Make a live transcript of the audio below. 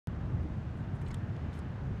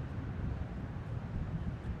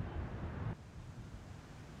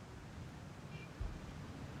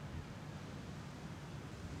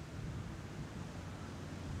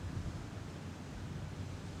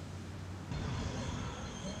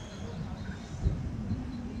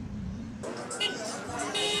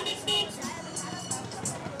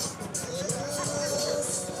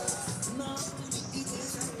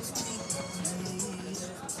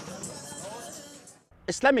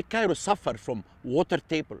Islamic Cairo suffer from water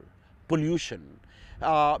table, pollution,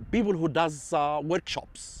 people who does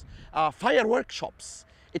workshops, fire workshops.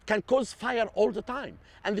 It can cause fire all the time.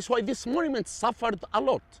 And that's why this monument suffered a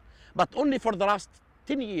lot. But only for the last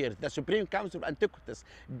 10 years, the Supreme Council of Antiquities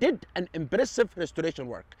did an impressive restoration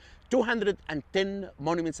work. 210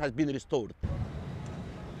 monuments has been restored.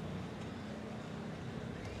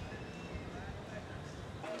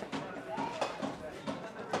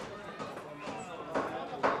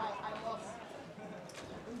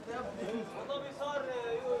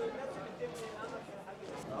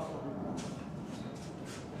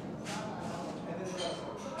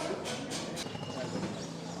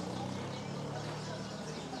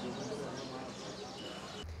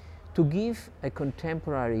 To give a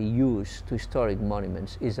contemporary use to historic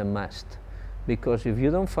monuments is a must, because if you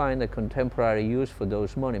don't find a contemporary use for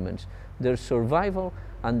those monuments, their survival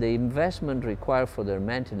and the investment required for their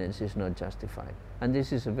maintenance is not justified. And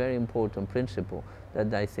this is a very important principle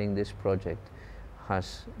that I think this project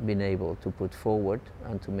has been able to put forward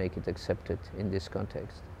and to make it accepted in this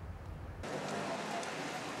context.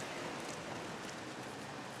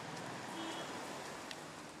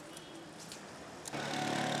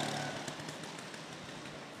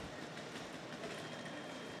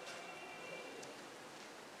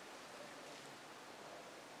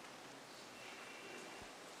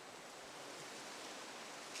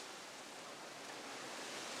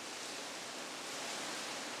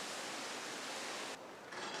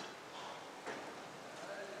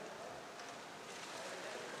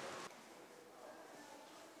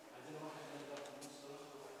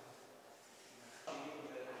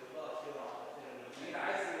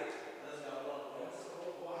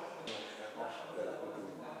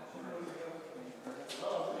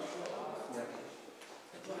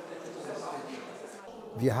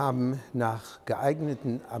 Wir haben nach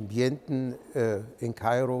geeigneten Ambienten in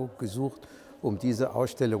Kairo gesucht, um diese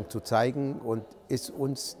Ausstellung zu zeigen, und ist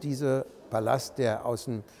uns dieser Palast, der aus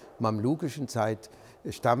der mamlukischen Zeit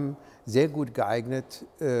stammt, sehr gut geeignet,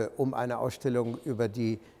 um eine Ausstellung über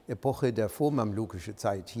die Epoche der vormamlukischen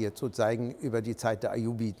Zeit hier zu zeigen, über die Zeit der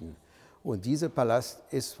Ayyubiden. Und dieser Palast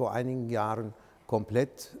ist vor einigen Jahren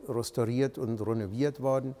komplett restauriert und renoviert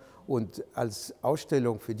worden und als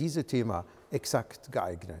Ausstellung für dieses Thema exakt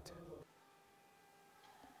geeignet.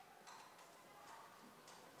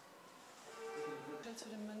 Zu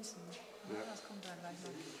den Münzen. Ja. Das kommt da gleich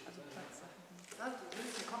noch. Also Platzsachen. Die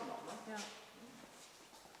Münzen kommen noch, ne? Ja.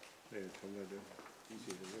 Nee, jetzt haben wir diese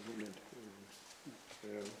Moment.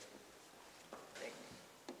 Ja.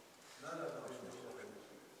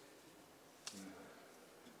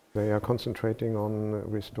 They are concentrating on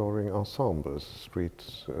restoring ensembles,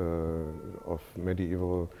 streets of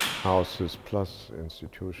medieval houses plus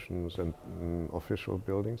institutions and official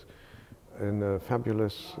buildings in a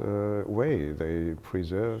fabulous way. They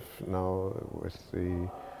preserve now, with the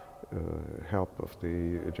help of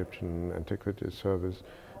the Egyptian Antiquities Service,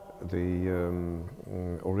 the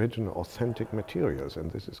original authentic materials,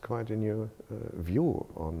 and this is quite a new view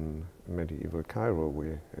on medieval Cairo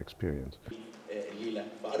we experience.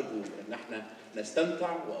 فأرجو أن احنا نستمتع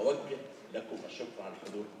وأوجه لكم الشكر على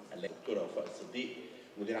الحضور. الدكتورة وفاء الصديق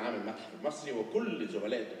مدير عام المتحف المصري وكل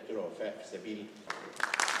زملاء الدكتورة وفاء في سبيل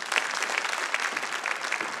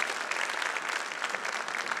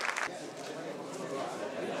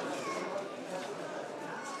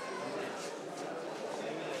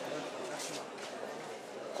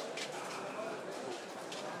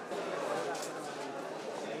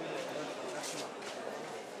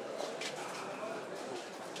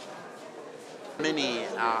Many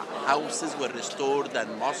houses were restored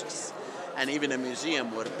and mosques and even a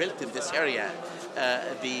museum were built in this area.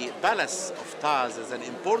 The Palace of Taz is an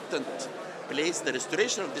important place. The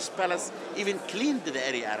restoration of this palace even cleaned the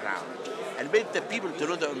area around and made the people to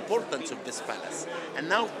know the importance of this palace. And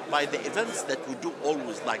now by the events that we do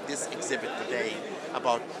always, like this exhibit today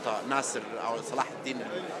about Nasser or Salah ad-Din,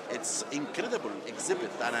 it's incredible exhibit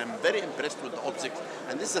and I'm very impressed with the objects.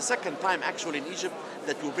 And this is the second time actually in Egypt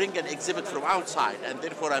that we bring an exhibit from outside, and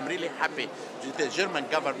therefore I'm really happy with the German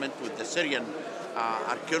government, with the Syrian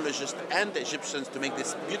archaeologists and the Egyptians to make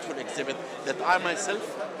this beautiful exhibit that I myself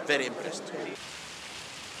very impressed.